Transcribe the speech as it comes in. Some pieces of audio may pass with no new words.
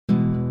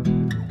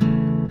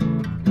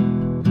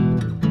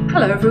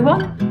Hello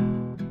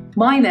everyone,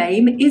 my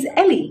name is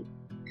Elly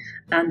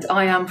and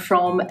I am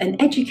from an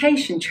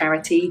education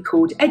charity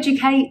called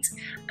Educate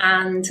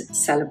and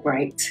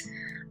Celebrate,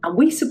 and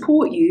we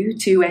support you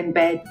to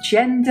embed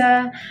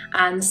gender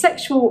and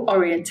sexual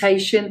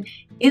orientation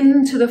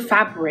into the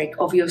fabric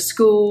of your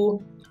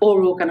school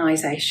or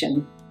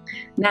organisation.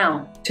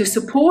 Now, to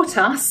support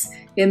us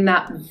in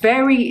that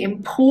very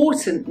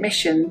important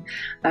mission,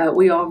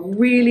 we are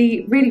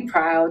really, really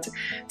proud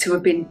to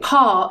have been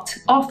part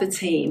of the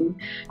team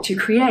to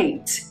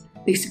create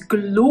this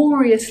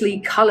gloriously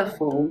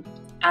colourful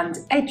and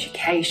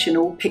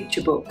educational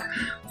picture book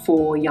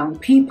for young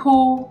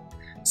people,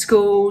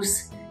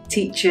 schools,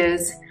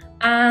 teachers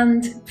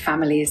and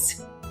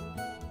families.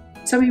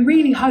 So we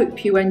really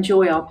hope you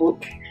enjoy our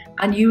book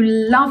and you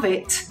love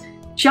it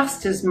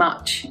just as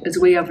much as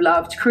we have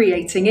loved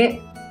creating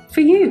it for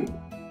you.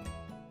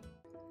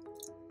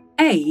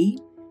 A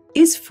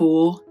is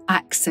for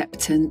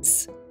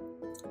acceptance.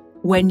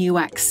 When you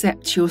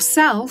accept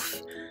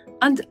yourself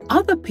and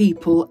other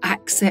people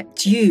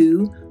accept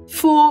you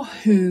for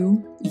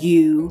who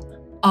you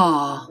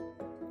are.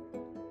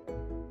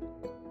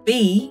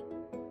 B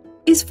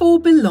is for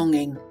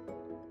belonging.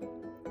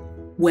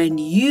 When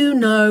you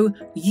know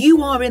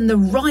you are in the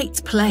right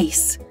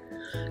place,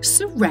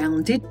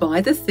 surrounded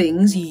by the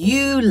things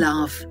you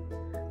love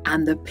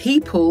and the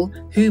people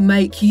who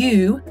make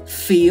you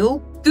feel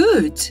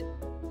good.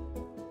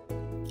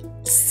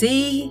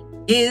 C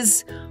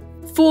is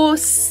for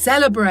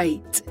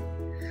celebrate.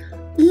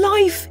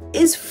 Life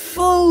is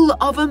full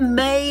of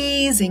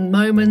amazing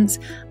moments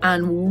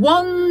and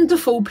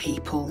wonderful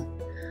people.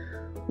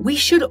 We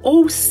should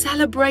all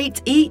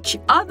celebrate each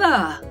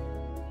other.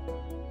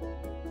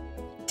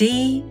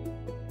 D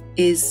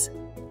is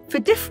for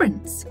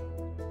difference.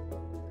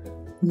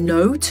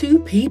 No two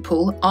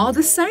people are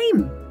the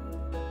same.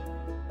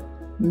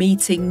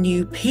 Meeting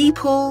new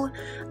people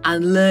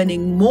and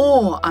learning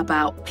more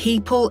about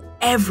people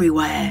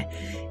everywhere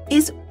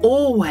is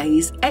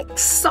always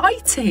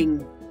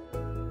exciting.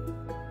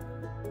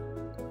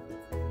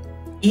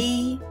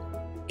 E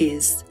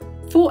is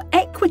for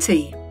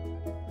equity.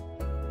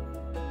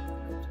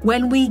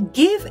 When we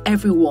give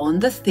everyone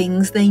the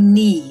things they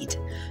need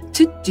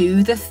to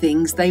do the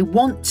things they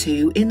want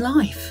to in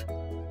life.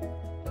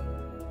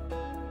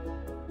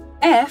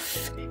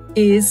 F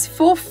is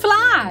for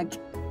flag.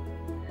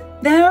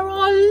 There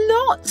are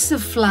lots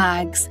of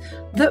flags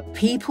that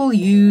people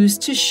use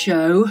to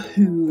show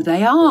who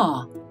they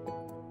are.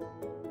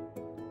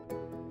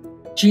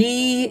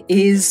 G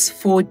is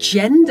for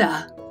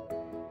gender.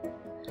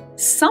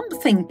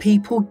 Something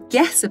people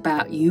guess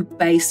about you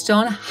based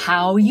on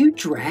how you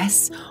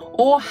dress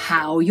or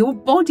how your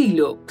body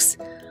looks.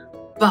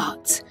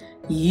 But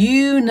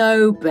you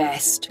know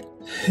best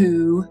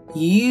who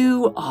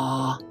you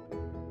are.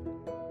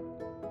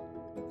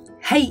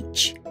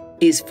 H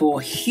is for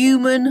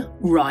human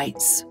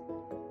rights.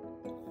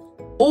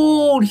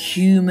 All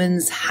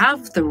humans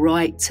have the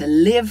right to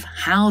live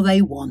how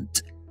they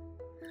want.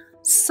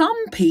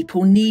 Some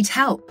people need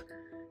help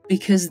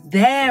because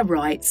their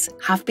rights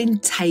have been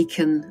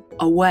taken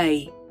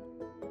away.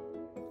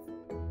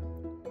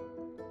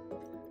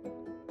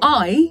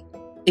 I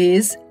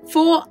is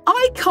for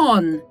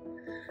icon.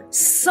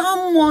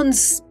 Someone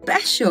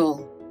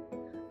special.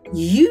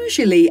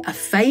 Usually a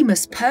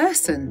famous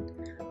person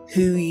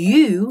who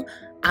you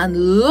and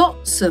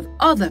lots of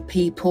other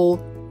people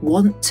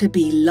want to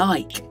be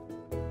like.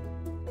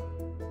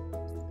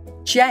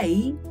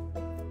 J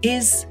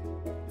is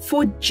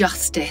for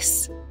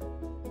justice.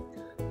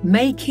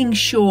 Making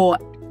sure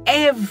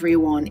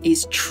everyone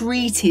is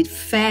treated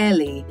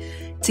fairly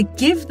to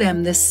give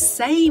them the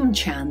same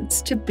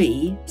chance to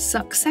be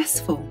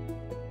successful.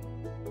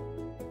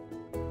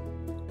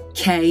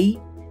 K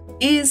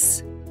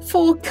is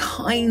for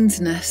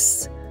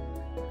kindness.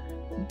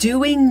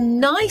 Doing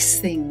nice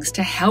things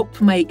to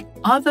help make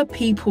other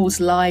people's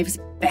lives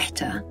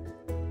better,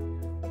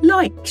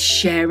 like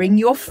sharing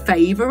your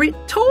favourite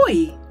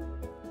toy.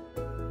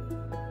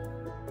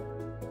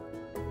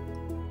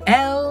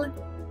 L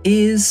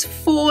is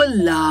for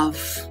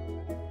love.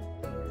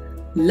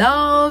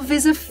 Love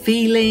is a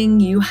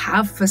feeling you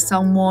have for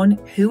someone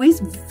who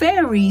is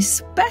very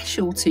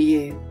special to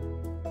you.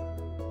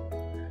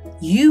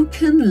 You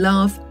can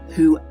love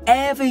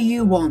whoever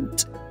you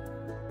want,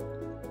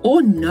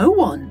 or no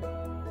one,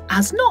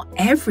 as not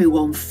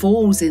everyone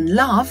falls in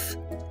love.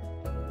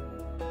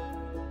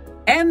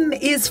 M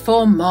is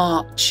for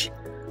march.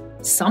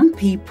 Some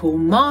people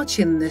march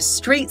in the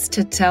streets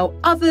to tell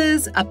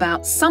others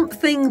about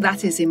something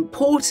that is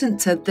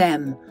important to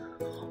them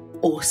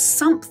or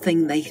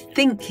something they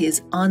think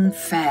is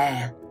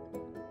unfair.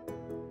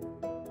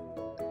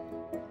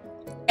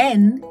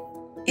 N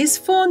is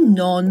for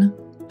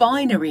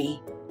non-binary.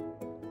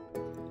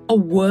 A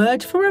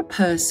word for a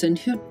person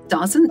who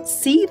doesn't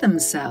see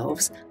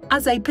themselves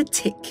as a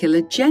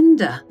particular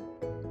gender.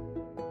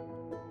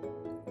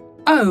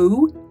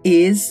 O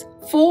is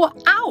for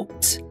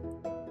out.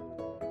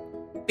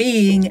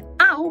 Being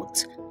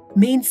out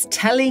means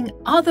telling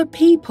other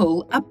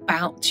people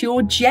about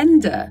your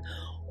gender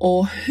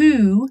or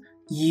who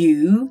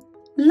you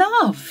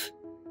love.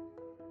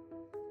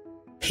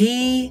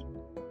 P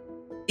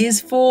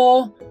is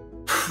for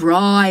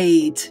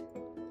pride.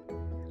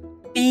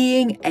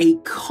 Being a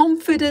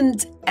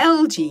confident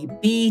LGBTQ+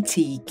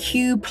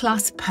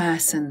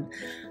 person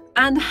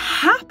and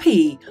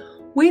happy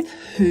with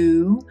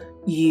who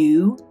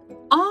you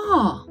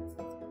are.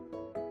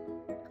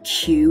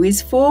 Q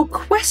is for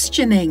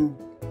questioning.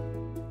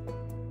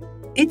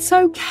 It's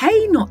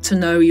okay not to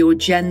know your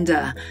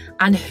gender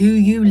and who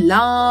you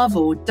love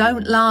or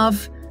don't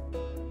love.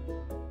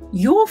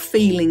 Your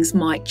feelings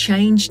might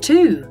change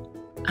too,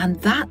 and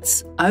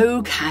that's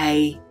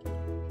okay.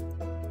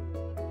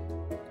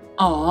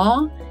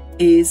 R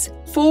is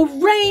for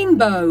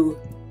rainbow.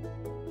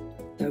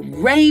 The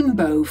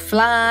rainbow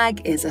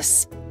flag is a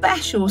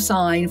special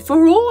sign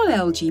for all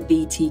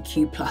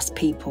LGBTQ+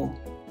 people.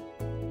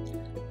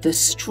 The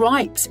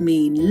stripes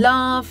mean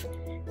love,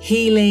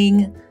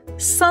 healing,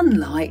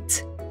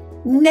 sunlight,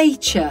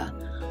 nature,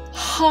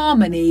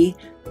 harmony,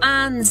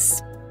 and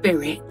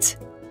spirit.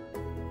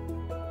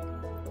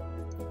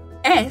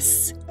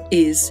 S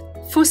is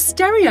for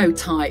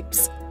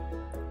stereotypes.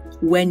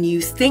 When you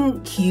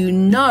think you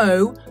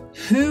know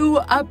who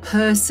a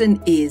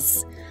person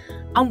is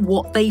and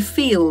what they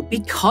feel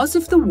because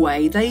of the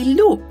way they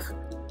look.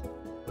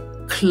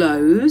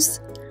 Clothes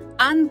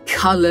and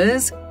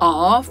colours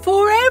are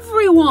for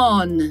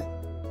everyone.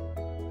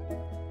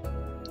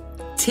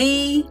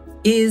 T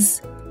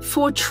is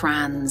for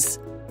trans.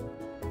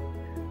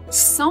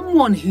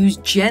 Someone whose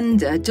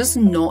gender does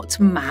not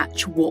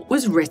match what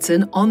was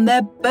written on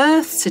their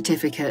birth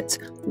certificate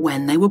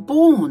when they were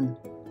born.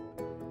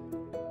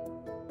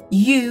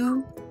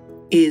 U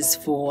is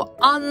for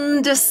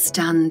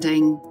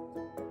understanding.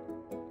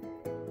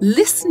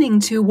 Listening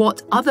to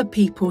what other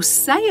people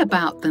say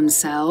about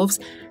themselves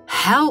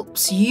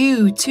helps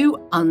you to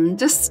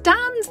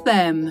understand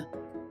them.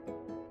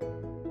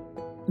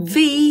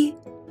 V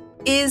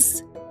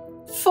is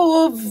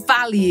for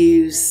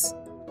values.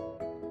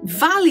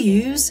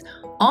 Values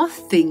are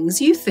things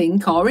you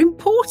think are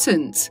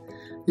important,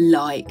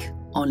 like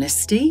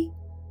honesty,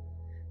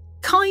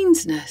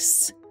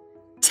 kindness,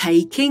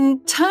 taking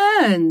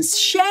turns,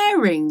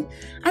 sharing,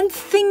 and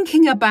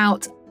thinking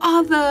about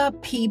other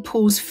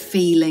people's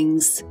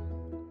feelings.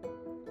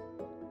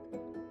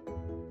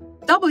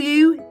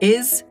 W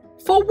is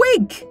for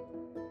wig.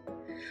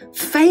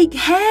 Fake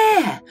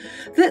hair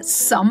that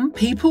some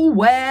people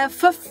wear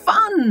for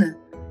fun,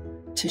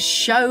 to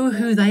show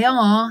who they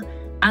are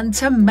and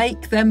to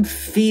make them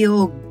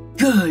feel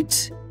good.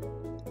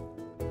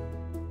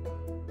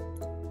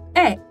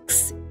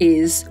 X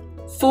is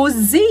for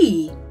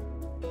Z.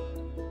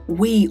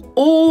 We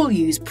all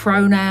use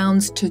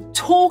pronouns to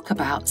talk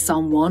about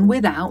someone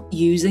without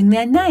using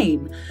their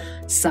name,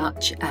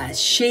 such as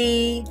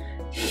she,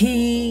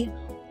 he,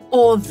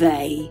 or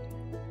they.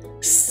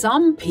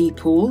 Some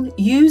people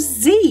use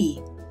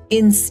Z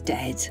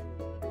instead.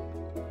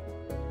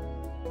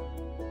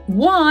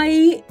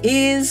 Y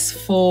is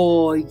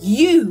for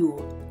you.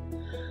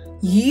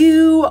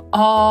 You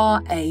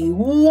are a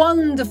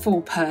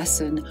wonderful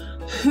person,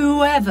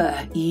 whoever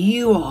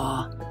you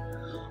are.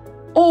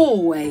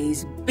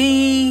 Always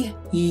be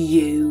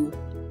you.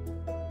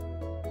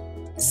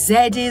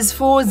 Z is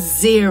for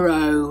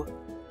 0.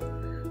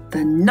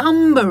 The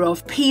number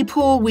of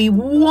people we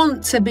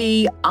want to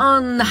be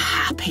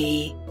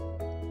unhappy.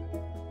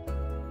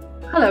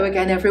 Hello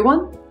again,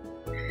 everyone.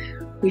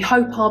 We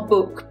hope our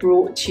book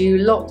brought you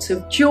lots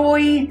of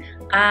joy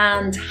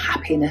and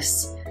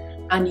happiness,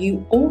 and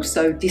you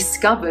also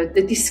discovered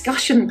the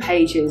discussion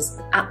pages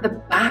at the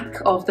back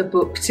of the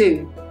book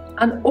too,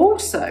 and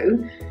also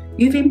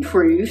you've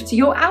improved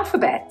your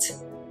alphabet.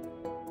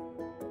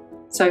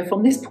 So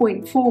from this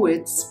point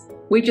forwards,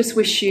 we just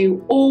wish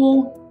you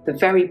all the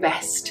very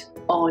best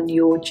on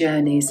your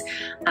journeys,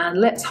 and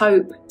let's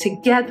hope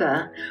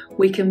together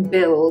we can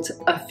build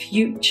a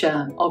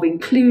future of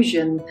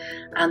inclusion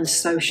and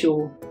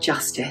social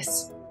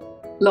justice.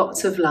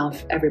 Lots of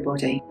love,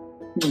 everybody.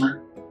 Mwah.